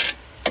return.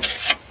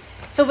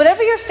 So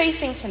whatever you're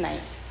facing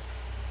tonight,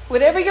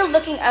 whatever you're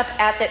looking up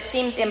at that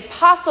seems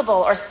impossible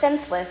or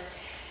senseless,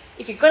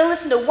 if you're going to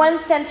listen to one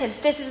sentence,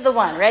 this is the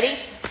one. Ready?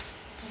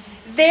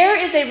 There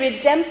is a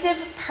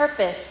redemptive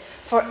purpose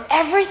for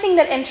everything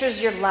that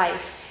enters your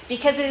life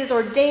because it is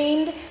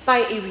ordained by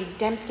a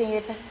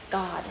redemptive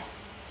God.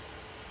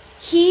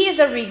 He is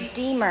a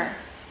redeemer.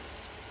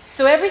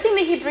 So everything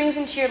that he brings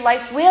into your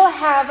life will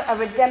have a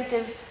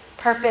redemptive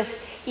purpose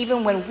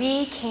even when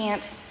we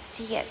can't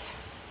see it.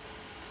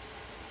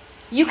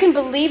 You can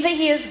believe that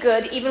he is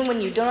good even when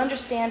you don't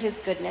understand his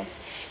goodness.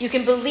 You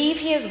can believe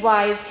he is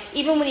wise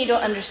even when you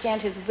don't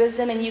understand his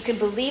wisdom. And you can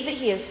believe that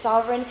he is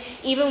sovereign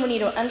even when you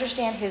don't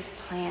understand his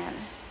plan.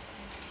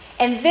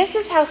 And this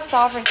is how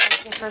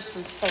sovereignty differs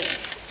from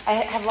fate. I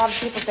have a lot of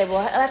people say,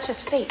 well, that's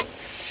just fate.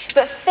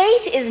 But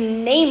fate is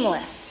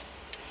nameless.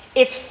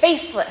 It's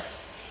faceless.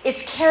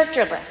 It's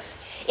characterless.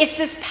 It's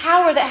this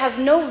power that has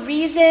no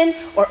reason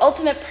or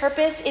ultimate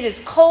purpose. It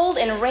is cold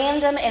and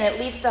random, and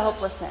it leads to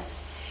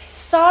hopelessness.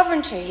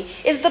 Sovereignty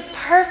is the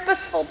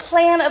purposeful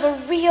plan of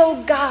a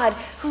real God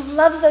who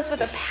loves us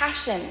with a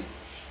passion.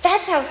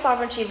 That's how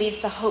sovereignty leads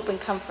to hope and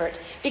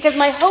comfort, because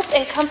my hope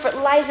and comfort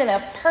lies in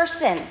a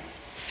person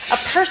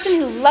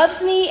who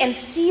loves me and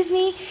sees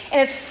me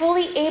and is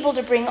fully able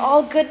to bring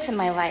all good to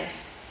my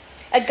life.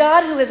 A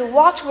God who has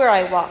walked where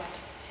I walked.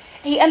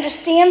 He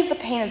understands the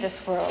pain of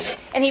this world,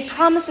 and he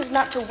promises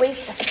not to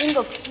waste a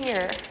single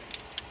tear.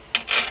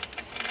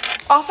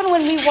 Often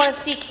when we want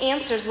to seek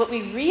answers, what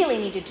we really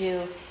need to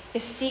do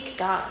is seek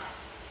God.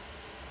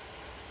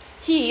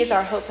 He is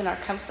our hope and our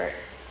comfort.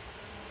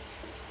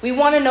 We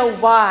want to know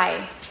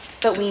why,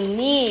 but we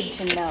need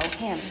to know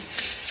him.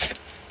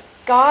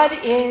 God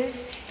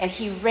is, and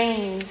he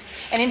reigns,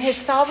 and in his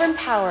sovereign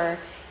power,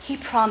 he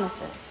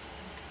promises.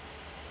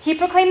 He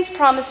proclaims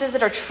promises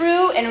that are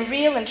true and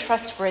real and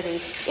trustworthy.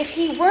 If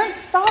he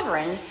weren't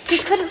sovereign, he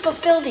couldn't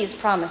fulfill these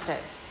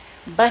promises.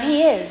 But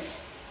he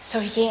is, so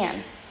he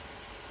can.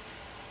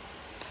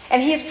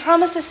 And he has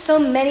promised us so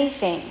many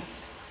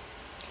things.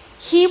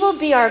 He will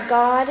be our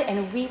God,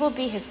 and we will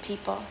be his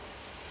people.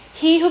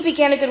 He who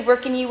began a good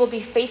work in you will be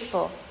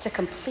faithful to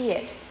complete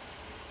it.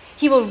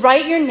 He will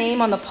write your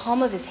name on the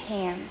palm of his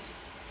hands.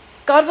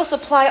 God will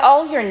supply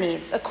all your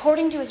needs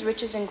according to his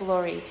riches and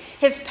glory.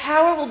 His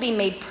power will be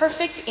made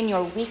perfect in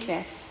your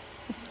weakness.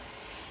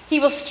 He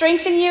will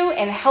strengthen you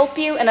and help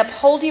you and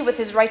uphold you with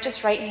his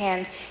righteous right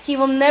hand. He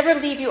will never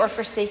leave you or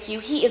forsake you.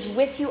 He is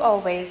with you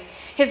always.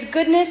 His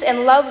goodness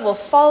and love will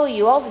follow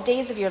you all the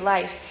days of your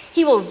life.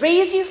 He will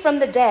raise you from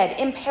the dead,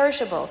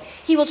 imperishable.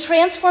 He will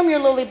transform your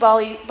lowly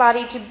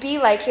body to be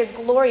like his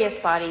glorious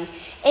body.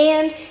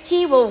 And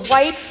he will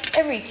wipe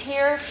every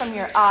tear from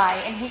your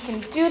eye. And he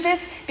can do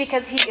this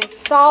because he is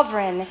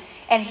sovereign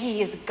and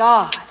he is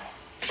God.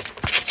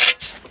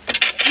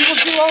 He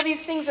will do all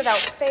these things without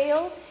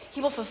fail. He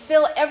will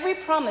fulfill every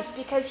promise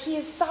because he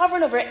is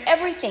sovereign over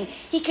everything.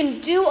 He can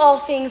do all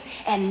things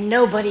and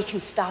nobody can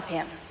stop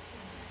him.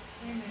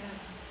 Amen.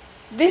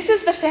 This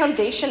is the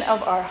foundation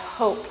of our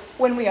hope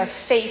when we are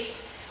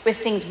faced with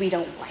things we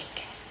don't like.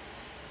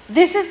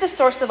 This is the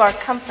source of our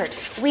comfort.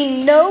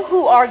 We know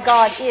who our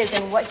God is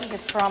and what he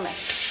has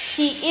promised.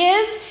 He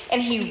is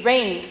and he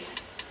reigns.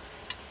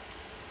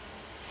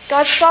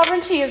 God's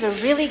sovereignty is a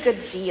really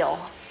good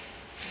deal.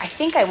 I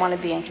think I want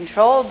to be in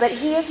control, but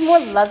he is more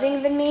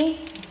loving than me.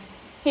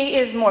 He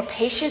is more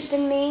patient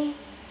than me,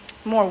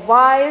 more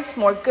wise,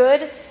 more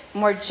good,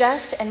 more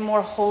just, and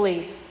more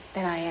holy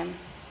than I am.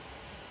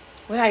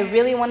 Would I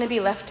really want to be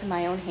left to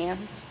my own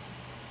hands?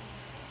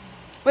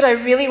 Would I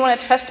really want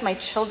to trust my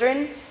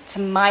children to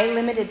my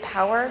limited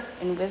power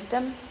and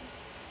wisdom?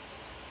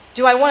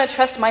 Do I want to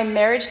trust my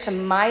marriage to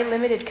my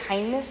limited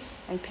kindness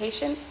and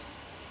patience?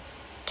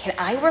 Can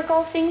I work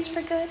all things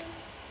for good?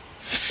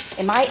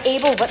 Am I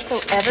able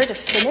whatsoever to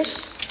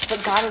finish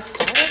what God has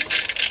started?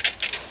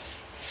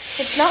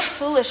 It's not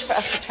foolish for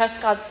us to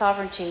trust God's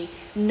sovereignty,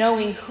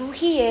 knowing who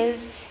he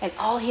is and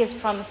all he has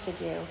promised to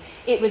do.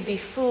 It would be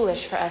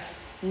foolish for us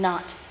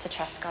not to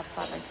trust God's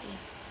sovereignty.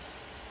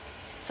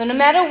 So no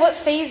matter what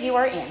phase you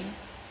are in,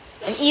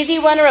 an easy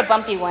one or a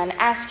bumpy one,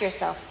 ask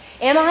yourself,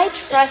 am I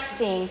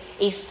trusting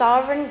a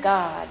sovereign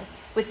God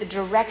with the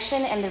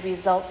direction and the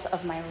results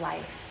of my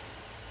life?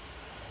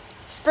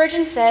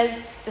 Spurgeon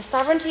says, the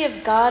sovereignty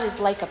of God is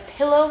like a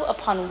pillow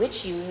upon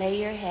which you lay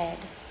your head.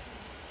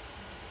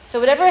 So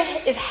whatever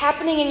is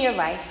happening in your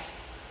life,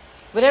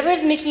 whatever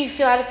is making you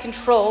feel out of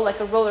control, like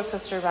a roller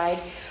coaster ride,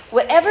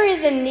 whatever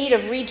is in need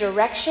of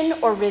redirection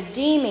or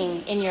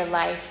redeeming in your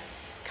life,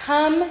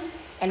 come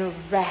and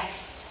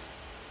rest.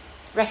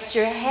 Rest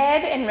your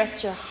head and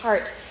rest your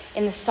heart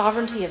in the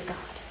sovereignty of God.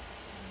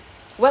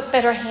 What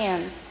better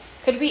hands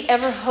could we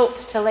ever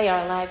hope to lay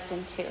our lives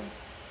into?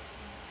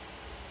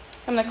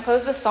 I'm going to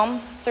close with Psalm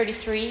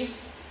 33.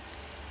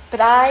 But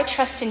I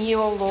trust in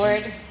you, O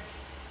Lord.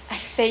 I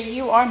say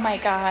you are my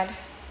God,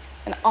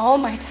 and all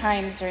my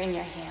times are in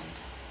your hand.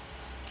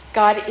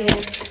 God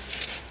is,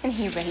 and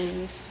he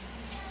reigns.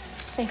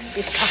 Thanks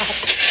be to God.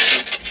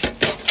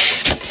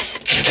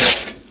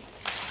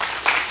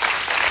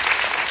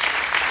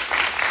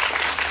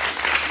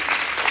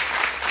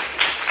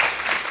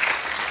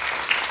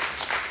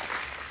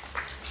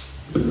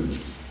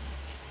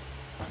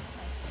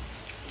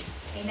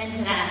 Amen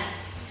to that.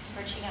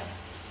 Where'd she go?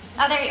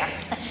 Oh, there you are.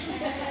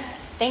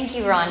 Thank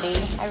you, Rondi.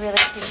 I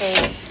really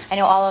appreciate, I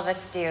know all of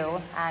us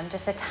do,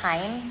 just the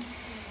time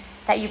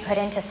that you put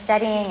into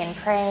studying and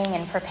praying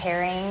and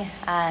preparing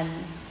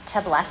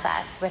to bless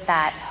us with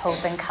that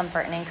hope and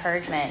comfort and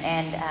encouragement.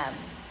 And I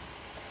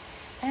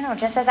don't know,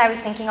 just as I was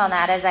thinking on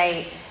that, as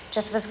I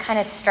just was kind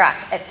of struck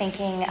at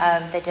thinking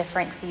of the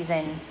different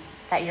seasons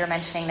that you're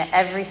mentioning that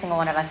every single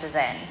one of us is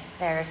in.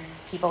 There's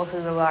people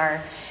who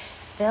are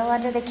still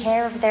under the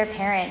care of their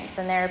parents,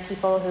 and there are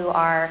people who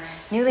are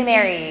newly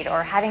married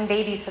or having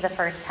babies for the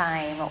first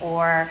time,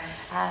 or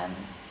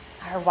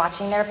are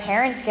watching their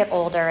parents get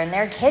older and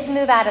their kids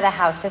move out of the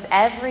house. Just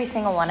every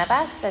single one of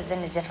us is in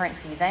a different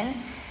season,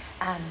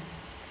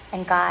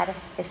 and God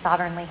is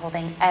sovereignly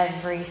holding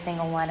every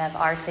single one of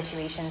our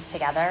situations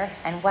together.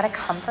 And what a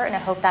comfort and a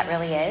hope that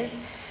really is.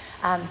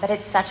 But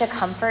it's such a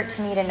comfort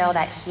to me to know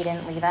that he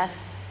didn't leave us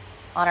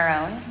on our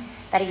own,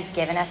 that he's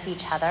given us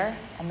each other,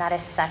 and that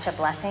is such a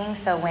blessing.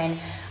 So when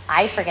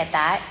I forget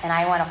that and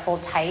I want to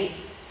hold tight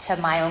to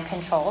my own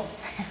control,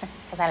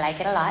 because I like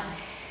it a lot,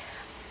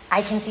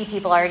 I can see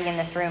people already in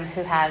this room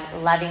who have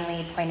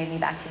lovingly pointed me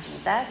back to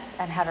Jesus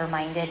and have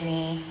reminded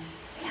me,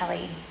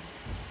 Kelly,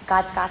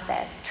 God's got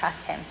this.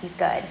 Trust him. He's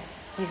good.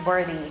 He's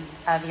worthy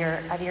of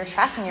your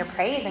trust and your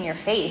praise and your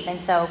faith. And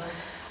so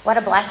what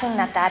a blessing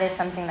that is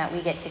something that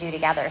we get to do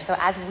together. So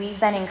as we've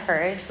been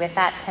encouraged with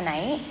that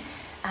tonight,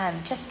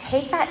 just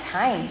take that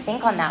time,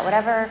 think on that,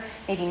 whatever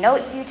maybe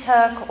notes you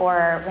took,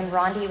 or when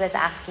Rondi was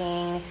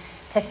asking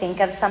to think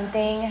of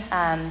something,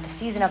 the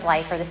season of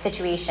life or the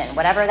situation,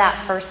 whatever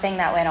that first thing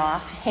that went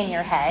off in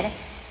your head,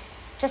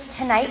 just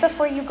tonight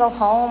before you go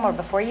home or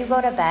before you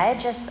go to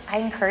bed, I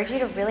encourage you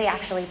to really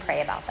actually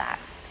pray about that.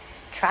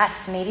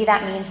 Trust. Maybe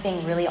that means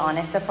being really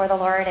honest before the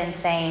Lord and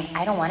saying,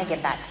 I don't want to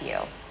give that to you.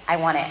 I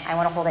want it. I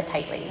want to hold it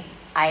tightly.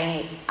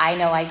 I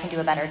know I can do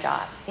a better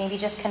job. Maybe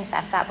just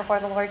confess that before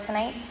the Lord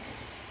tonight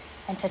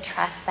and to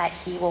trust that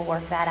he will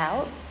work that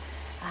out.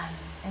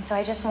 And so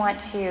I just want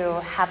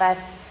to have us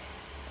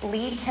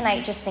leave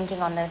tonight just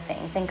thinking on those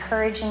things,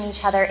 encouraging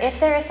each other. If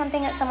there is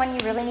something that someone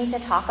you really need to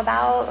talk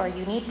about or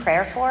you need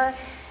prayer for,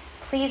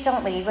 please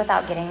don't leave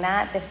without getting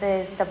that. This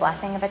is the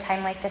blessing of a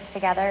time like this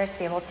together, is to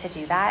be able to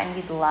do that. And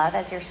we'd love,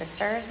 as your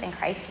sisters in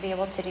Christ, to be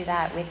able to do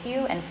that with you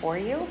and for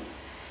you.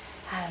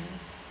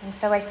 And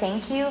so I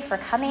thank you for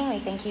coming. We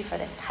thank you for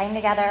this time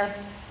together.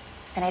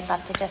 And I'd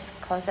love to just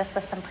close this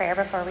with some prayer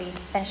before we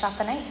finish off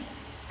the night.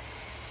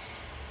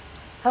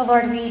 Oh,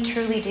 Lord, we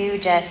truly do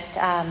just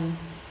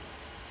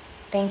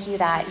thank you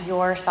that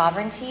your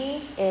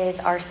sovereignty is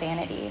our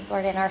sanity,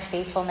 Lord, and our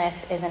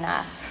faithfulness is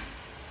enough.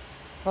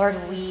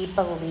 Lord, we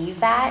believe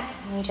that,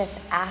 and we just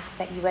ask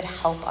that you would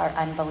help our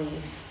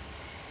unbelief.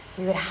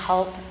 We would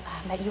help,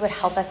 that you would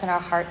help us in our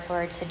hearts,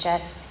 Lord, to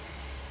just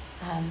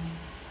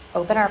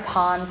open our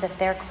palms if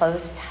they're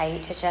closed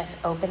tight, to just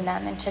open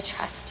them and to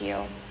trust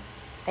you.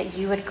 That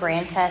you would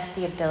grant us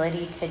the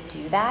ability to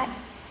do that.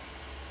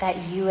 That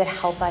you would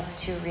help us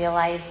to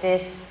realize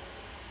this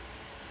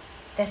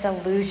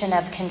illusion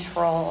of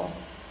control,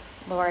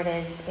 Lord,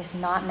 is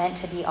not meant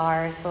to be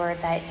ours,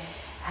 Lord, that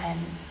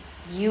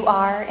you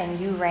are and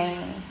you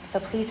reign. So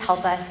please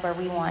help us where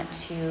we want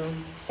to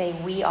say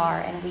we are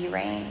and we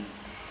reign.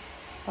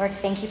 Lord,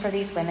 thank you for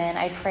these women.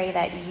 I pray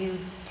that you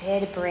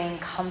did bring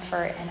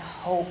comfort and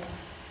hope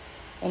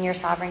in your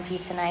sovereignty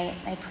tonight.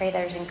 I pray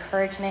there's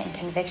encouragement and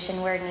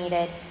conviction where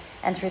needed.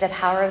 And through the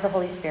power of the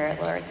Holy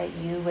Spirit, Lord, that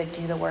you would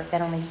do the work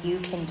that only you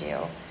can do.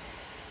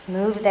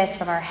 Move this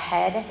from our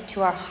head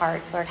to our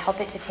hearts. Lord,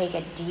 help it to take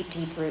a deep,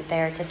 deep root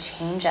there, to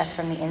change us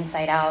from the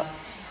inside out,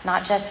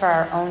 not just for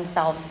our own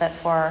selves, but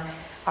for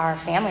our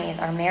families,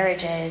 our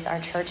marriages,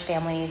 our church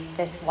families,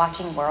 this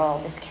watching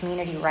world, this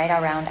community right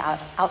around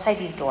outside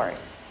these doors.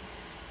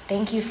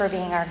 Thank you for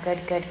being our good,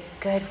 good,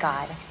 good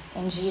God.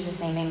 In Jesus'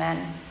 name,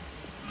 amen.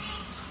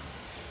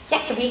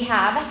 Yes, we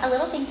have a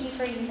little thank you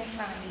for you, Miss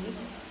Rondi.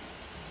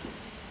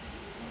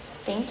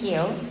 Thank you.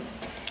 Am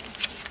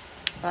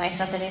I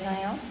supposed to do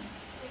something else?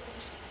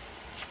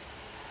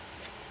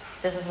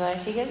 This is what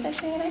she gives it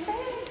to me and I pray.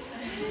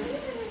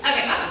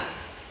 Okay, Bob.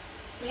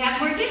 We have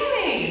more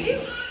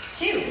giveaways.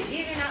 Two.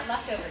 These are not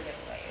leftover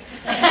giveaways.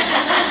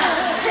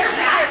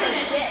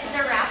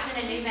 They're wrapped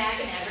in a new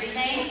bag and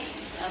everything.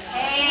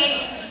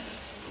 Okay.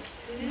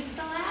 Who's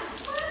the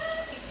last one?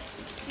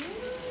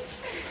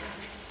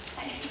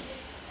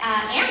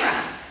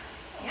 Amra.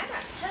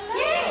 Hello.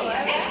 Yay.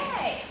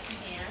 Okay.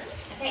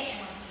 Okay, and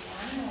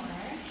one more.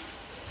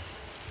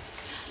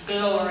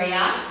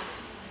 Gloria.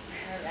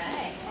 All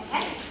right.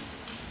 Okay.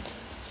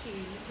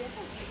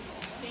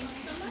 Thanks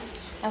so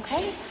much.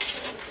 Okay.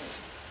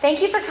 Thank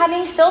you for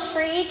coming. Feel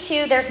free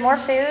to, there's more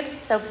food,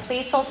 so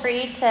please feel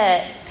free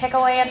to pick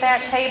away at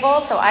that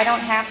table so I don't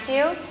have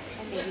to.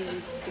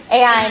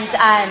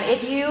 And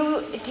if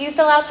you do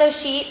fill out those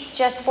sheets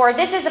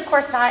this is of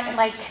course not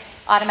like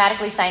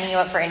automatically signing you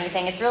up for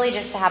anything. It's really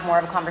just to have more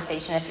of a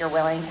conversation if you're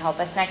willing to help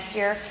us next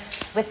year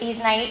with these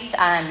nights.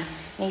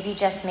 Maybe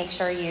just make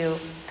sure you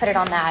put it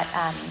on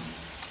that,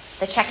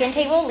 the check-in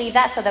table, leave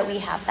that so that we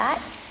have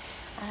that.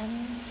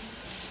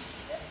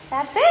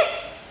 That's it.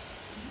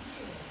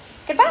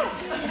 Goodbye.